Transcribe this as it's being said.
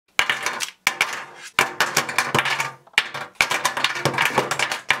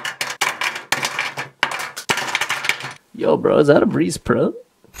Yo, bro, is that a Breeze Pro?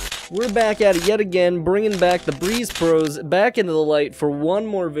 We're back at it yet again, bringing back the Breeze Pros back into the light for one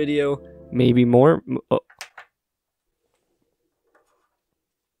more video. Maybe more. Oh.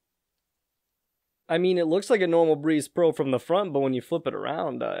 I mean, it looks like a normal Breeze Pro from the front, but when you flip it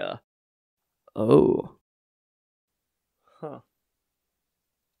around, Oh. Huh.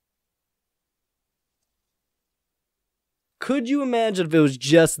 Could you imagine if it was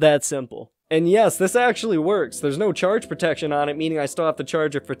just that simple? And yes, this actually works. There's no charge protection on it, meaning I still have to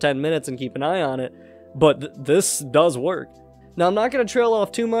charge it for 10 minutes and keep an eye on it. But this does work. Now, I'm not going to trail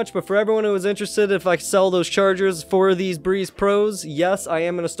off too much, but for everyone who is interested, if I sell those chargers for these Breeze Pros, yes, I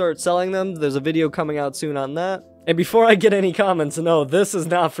am going to start selling them. There's a video coming out soon on that. And before I get any comments, no, this is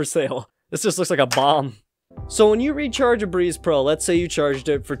not for sale. This just looks like a bomb. So when you recharge a Breeze Pro, let's say you charged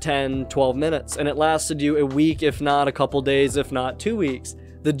it for 10, 12 minutes, and it lasted you a week, if not a couple days, if not 2 weeks.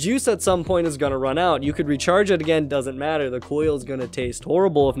 The juice at some point is going to run out. You could recharge it again, doesn't matter. The coil is going to taste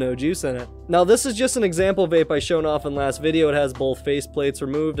horrible with no juice in it. Now, this is just an example vape I shown off in last video. It has both face plates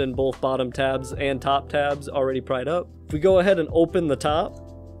removed and both bottom tabs and top tabs already pried up. If we go ahead and open the top,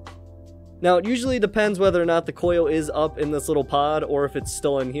 now it usually depends whether or not the coil is up in this little pod or if it's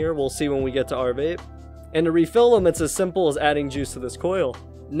still in here. We'll see when we get to our vape. And to refill them, it's as simple as adding juice to this coil.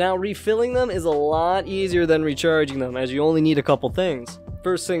 Now, refilling them is a lot easier than recharging them, as you only need a couple things.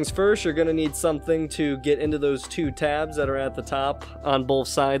 First things first, you're going to need something to get into those two tabs that are at the top on both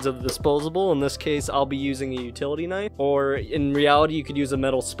sides of the disposable. In this case, I'll be using a utility knife, or in reality, you could use a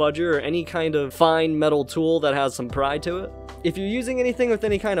metal spudger or any kind of fine metal tool that has some pry to it. If you're using anything with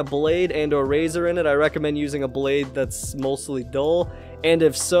any kind of blade and or razor in it, I recommend using a blade that's mostly dull. And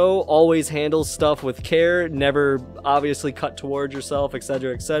if so, always handle stuff with care, never obviously cut towards yourself,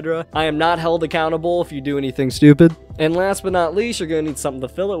 etc, etc. I am not held accountable if you do anything stupid. And last but not least, you're going to need something to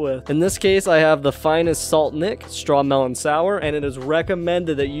fill it with. In this case, I have the finest Salt Nick, Straw Melon Sour, and it is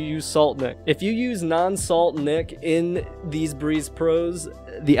recommended that you use Salt Nick. If you use non-Salt Nick in these Breeze Pros,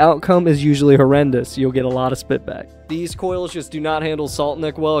 the outcome is usually horrendous. You'll get a lot of spit back. These coils just do not handle Salt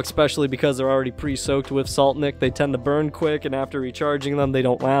Nick well, especially because they're already pre-soaked with Salt Nick. They tend to burn quick, and after recharging them, they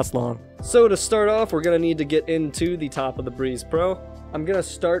don't last long. So to start off, we're going to need to get into the top of the Breeze Pro. I'm going to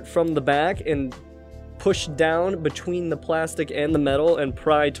start from the back and push down between the plastic and the metal and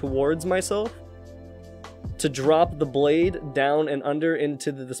pry towards myself to drop the blade down and under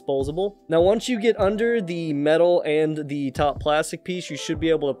into the disposable. Now, once you get under the metal and the top plastic piece, you should be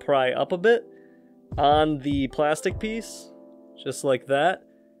able to pry up a bit on the plastic piece, just like that.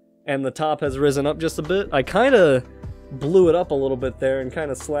 And the top has risen up just a bit. I kind of blew it up a little bit there and kind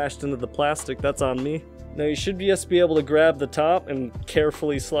of slashed into the plastic. That's on me. Now, you should just be able to grab the top and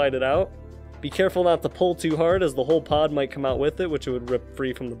carefully slide it out. Be careful not to pull too hard, as the whole pod might come out with it, which it would rip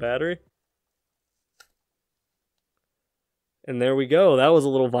free from the battery. And there we go. That was a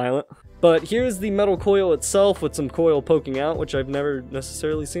little violent. But here's the metal coil itself with some coil poking out, which I've never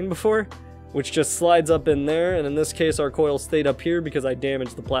necessarily seen before, which just slides up in there. And in this case, our coil stayed up here because I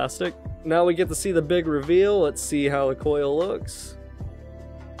damaged the plastic. Now we get to see the big reveal. Let's see how the coil looks.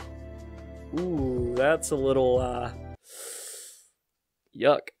 Ooh, that's a little,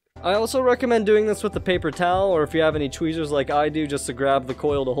 yuck. I also recommend doing this with a paper towel, or if you have any tweezers like I do, just to grab the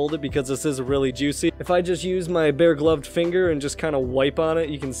coil to hold it, because this is really juicy. If I just use my bare gloved finger and just kind of wipe on it,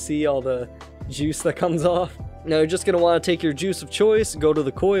 you can see all the juice that comes off. Now you're just going to want to take your juice of choice, go to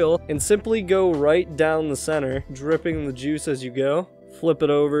the coil, and simply go right down the center, dripping the juice as you go. Flip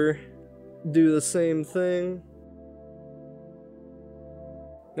it over, do the same thing.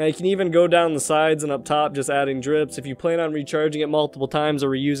 Now you can even go down the sides and up top, just adding drips. If you plan on recharging it multiple times or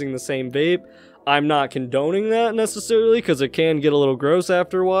reusing the same vape, I'm not condoning that necessarily, because it can get a little gross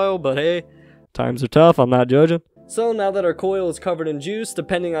after a while, but hey, times are tough, I'm not judging. So now that our coil is covered in juice,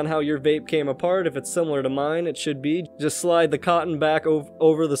 depending on how your vape came apart, if it's similar to mine, it should be, just slide the cotton back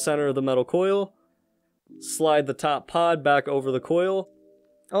over the center of the metal coil, slide the top pod back over the coil.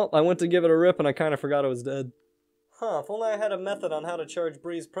 Oh, I went to give it a rip and I kind of forgot it was dead. Huh, if only I had a method on how to charge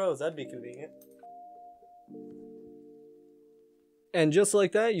Breeze Pros, that'd be convenient. And just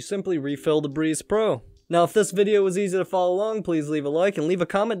like that, you simply refill the Breeze Pro. Now, if this video was easy to follow along, please leave a like and leave a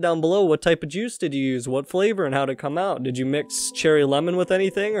comment down below. What type of juice did you use? What flavor and how did it come out? Did you mix cherry lemon with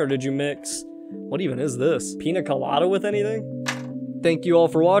anything, or did you mix, what even is this? Pina colada with anything? Thank you all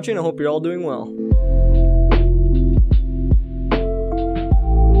for watching. I hope you're all doing well.